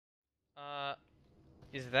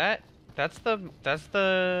Is that? It's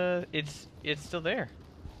still there.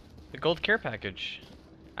 The gold care package.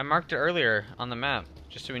 I marked it earlier on the map,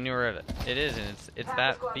 just so we knew where it is, and it's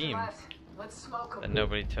that beam that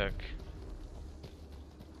nobody took.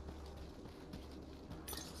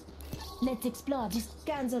 Let's explore. Just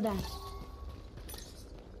cancel that.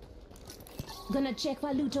 Gonna check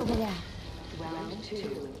for loot over there. Round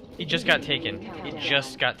 2. He just got taken. He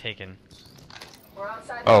just got taken.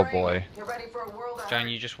 Oh boy. John,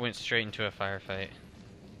 you just went straight into a firefight.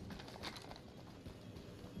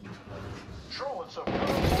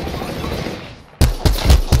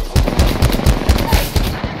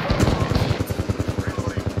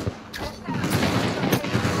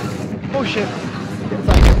 Oh shit!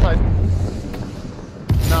 Inside.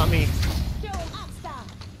 Not me.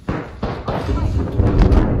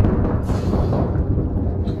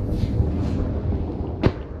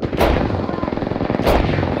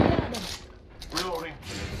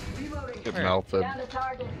 Get melted.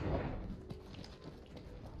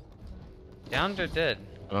 Downed or dead?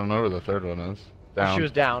 I don't know where the third one is. Down. She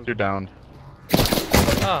was down. You're down.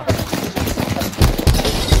 Oh.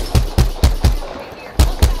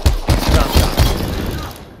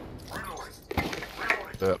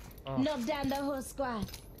 Yep. Knock down the whole squad.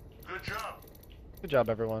 Good job,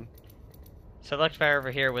 everyone. Select fire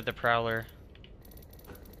over here with the prowler.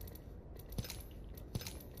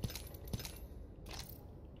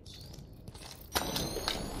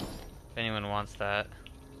 If anyone wants that.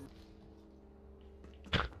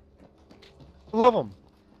 I love them.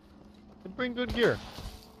 They bring good gear.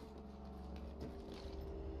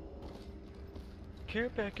 Care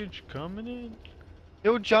package coming in.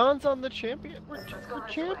 Yo, John's on the champion. We're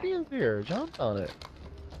champions here. John's on it.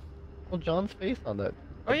 Well, John's face on that.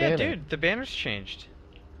 Oh yeah, banner. dude, the banner's changed.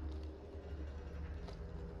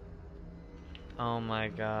 Oh my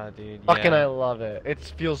god, dude. Fucking, yeah. I love it. It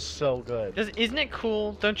feels so good. Isn't it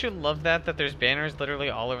cool? Don't you love that there's banners literally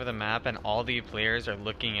all over the map and all the players are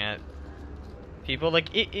looking at people? Like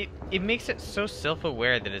it makes it so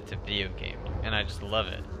self-aware that it's a video game, and I just love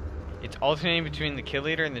it. It's alternating between the kill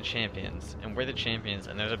leader and the champions, and we're the champions,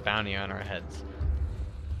 and there's a bounty on our heads.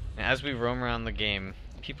 And as we roam around the game,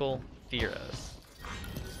 people fear us.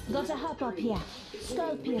 Gotta hop up here.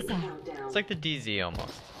 Skull piercer. It's like the DZ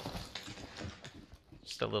almost.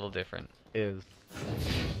 Just a little different. Is.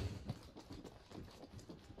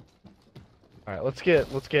 All right, let's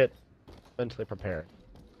get mentally prepared.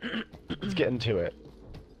 Let's get into it.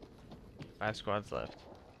 5 squads left.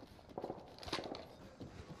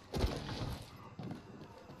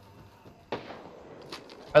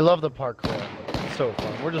 I love the parkour. It's so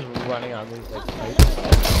fun. We're just running on these like Purple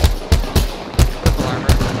armor.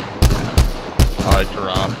 Oh, I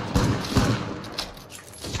dropped.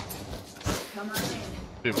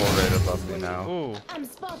 People right above me now. Ooh. I'm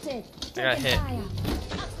spotted. I got hit. Fire.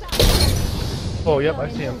 Oh, yep, I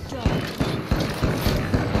see him.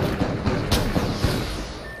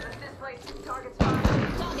 Target spotted.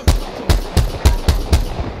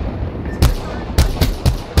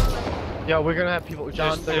 Yeah, we're gonna have people.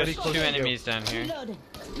 John, they're gonna be There's close 2 to enemies down here. Reloaded.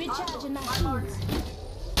 Recharging my shields. you.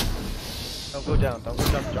 Don't go down. Don't go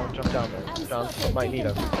jump down there. I'm John spotted. might need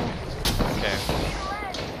Taking us. fire. Okay.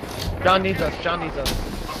 John needs us. John needs us.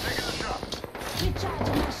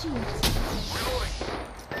 Recharging my shields.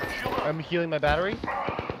 I'm healing my battery.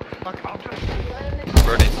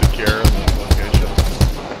 Already secure in this location.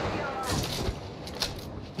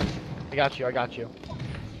 I got you. I got you.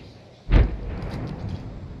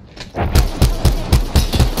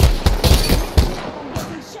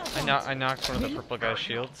 I knocked one of the purple guy's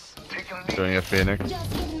shields. Doing a phoenix. Just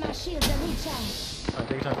giving my shields a recharge.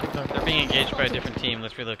 Take your time. Take your They're time. being engaged by a different team.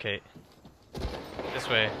 Let's relocate. This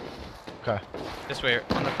way. Okay. This way.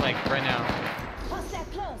 On the flank. Right now. Hostile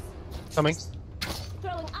close. Coming.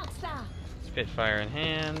 Throwing Oxstar. Spitfire in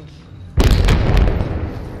hand.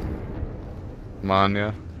 Come on,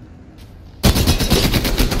 yeah.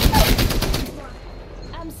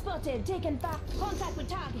 I'm spotted. Taking back. Contact with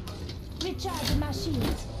target. Recharging my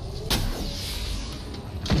shields.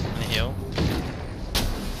 On the hill.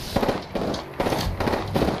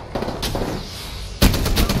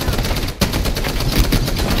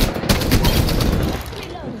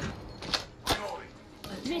 Reloading.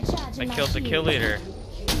 Recharging I my killed the kill shields. leader.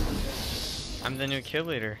 I'm the new kill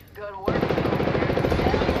leader. Good work.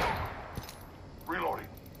 Reloading.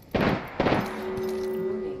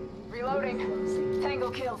 Reloading.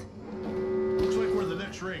 Tango killed. Looks like we're in the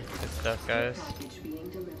next ring. Good stuff, guys. Package being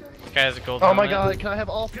delivered. This guy has a gold Oh my helmet. god, can I have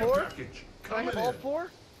all Care 4? package. Can I have Coming all in.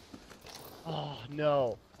 4? Oh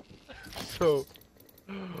no. So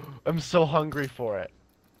I'm so hungry for it.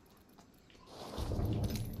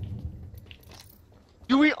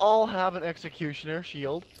 Do we all have an executioner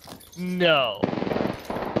shield? No.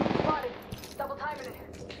 Spotted. Double timing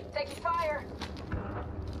it. Taking fire.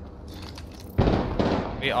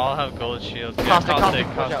 We all have gold shields. Yeah, Caustic, caustic,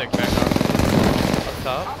 caustic, back off. Up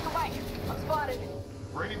top. Off the bike. I'm spotted.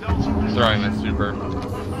 Raining down some missiles. Throwing my super.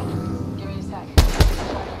 Give me a sec.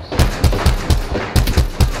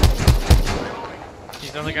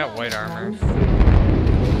 He's only got white armor.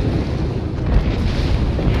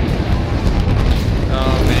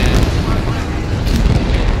 Oh man.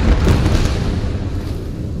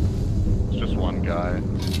 It's just one guy.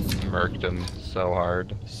 Murked him so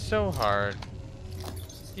hard. So hard.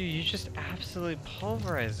 Dude, you just absolutely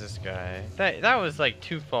pulverized this guy. That was like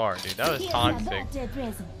too far, dude. That was Here's your toxic. birthday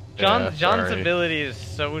present. John's sorry. ability is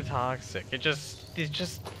so toxic. It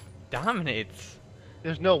just dominates.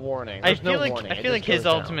 There's no warning. I There's feel no like warning. I It feel like just his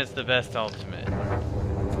goes down. ultimate's the best ultimate.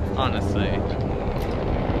 Honestly.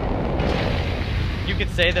 You could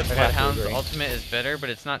say that I'd have to Bloodhound's agree. ultimate is better, but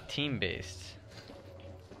it's not team based.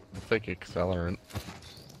 It's like accelerant.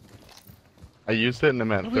 I used it and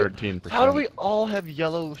I'm at 13%. How do we all have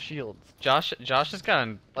yellow shields? Josh has got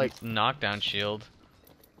a Like- knockdown shield.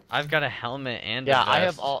 I've got a helmet and Yeah, a vest. I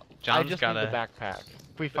have all. I John's just got need a. the backpack.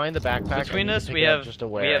 If we find the backpack, Between I need us, to we pick it up have just to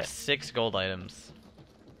we wear have it. 6 gold items.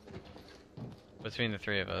 Between the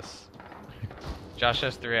 3 of us. Josh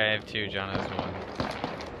has 3, I have 2, John has 1.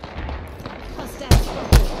 Hostile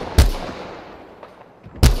spotted.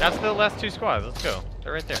 That's the last 2 squads. Let's go.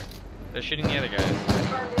 They're right there. They're shooting the other guys.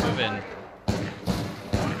 Move in.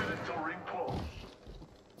 1 minute till ring close.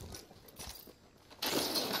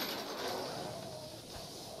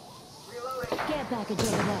 Reloading. Care package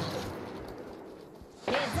over there.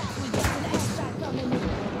 Heads up, we got an airstrike coming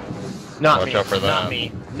in. Not Watch me. out for Not that.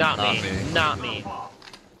 me. Not Not me. me. Not me.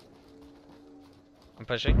 I'm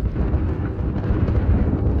pushing.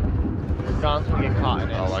 John's gonna get caught in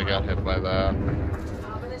it. Oh, I got hit by that.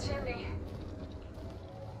 Hop in the chimney.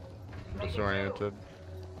 Disoriented.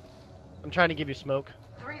 I'm trying to give you smoke.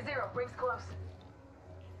 3-0. Rings close.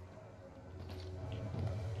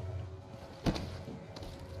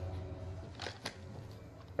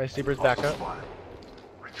 My Seabird's back up. Spotted.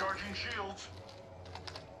 Recharging shields.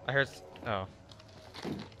 I heard. Oh.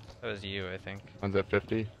 That was you, I think. One's at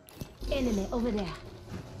 50. Enemy over there.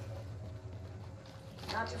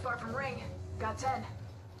 Not too far from ring. Got 10.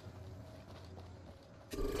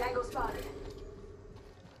 Tango spotted.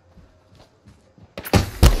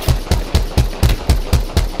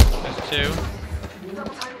 There's 2.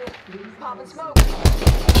 Double timed it. Pop and smoke.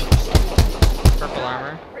 Purple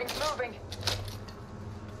armor. Ring's moving.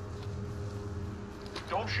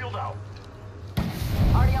 Don't shield out.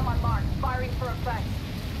 Already on my mark. Firing for effect.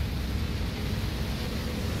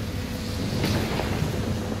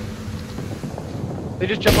 They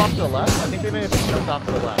just jump off to the left? I think they may have jumped off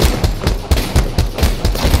to the left.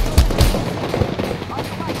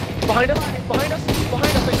 Behind us! Behind us!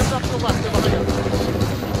 Behind us! They jumped off to the left. They're behind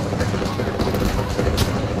us.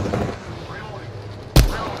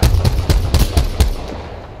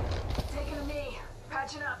 Taking a knee.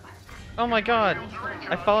 Patching up. Oh my god.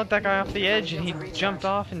 I followed that guy off the edge and he jumped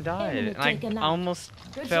off and died. Enemy And I taken out. almost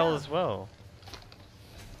Good fell job. as well.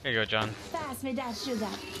 Here you go, John. Pass me that sugar.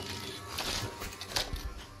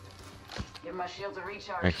 Give my shields a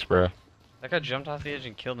recharge. Thanks, bro. That guy jumped off the edge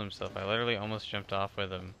and killed himself. I literally almost jumped off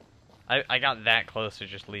with him. I got that close to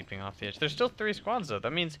just leaping off the edge. There's still 3 squads though.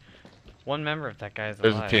 That means one member of that guy is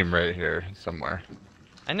alive. There's a team right here somewhere.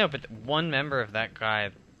 I know, but one member of that guy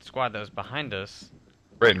squad that was behind us.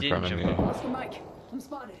 Right in Didn't front of jump me. off. Oscar Mike. I'm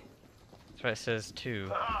spotted. That's why it says 2.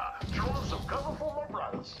 Ah, showing some cover for my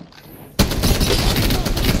brothers.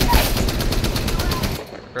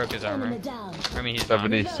 Broke his armor. Enemy down. I mean, he's not.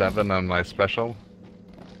 77 on my special.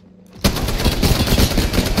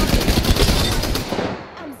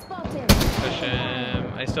 I'm spotted. Push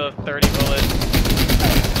him. I still have 30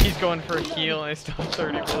 bullets. He's going for a heal and I still have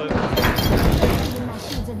 30 bullets. Giving my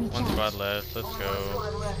shields a One recharge. squad left. Let's go.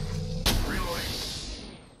 Squad left. Reloading.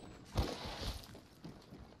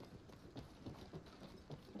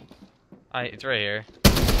 It's right here.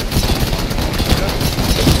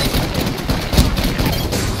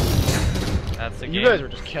 That's the game. You guys were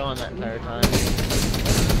just killing that entire time.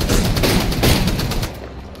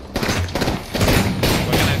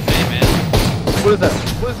 What can I say, man? What is that?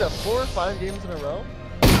 What is that? 4 or 5 games in a row?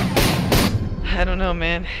 I don't know,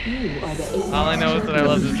 man. All I know is that I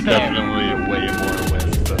love this game. Definitely way more wins.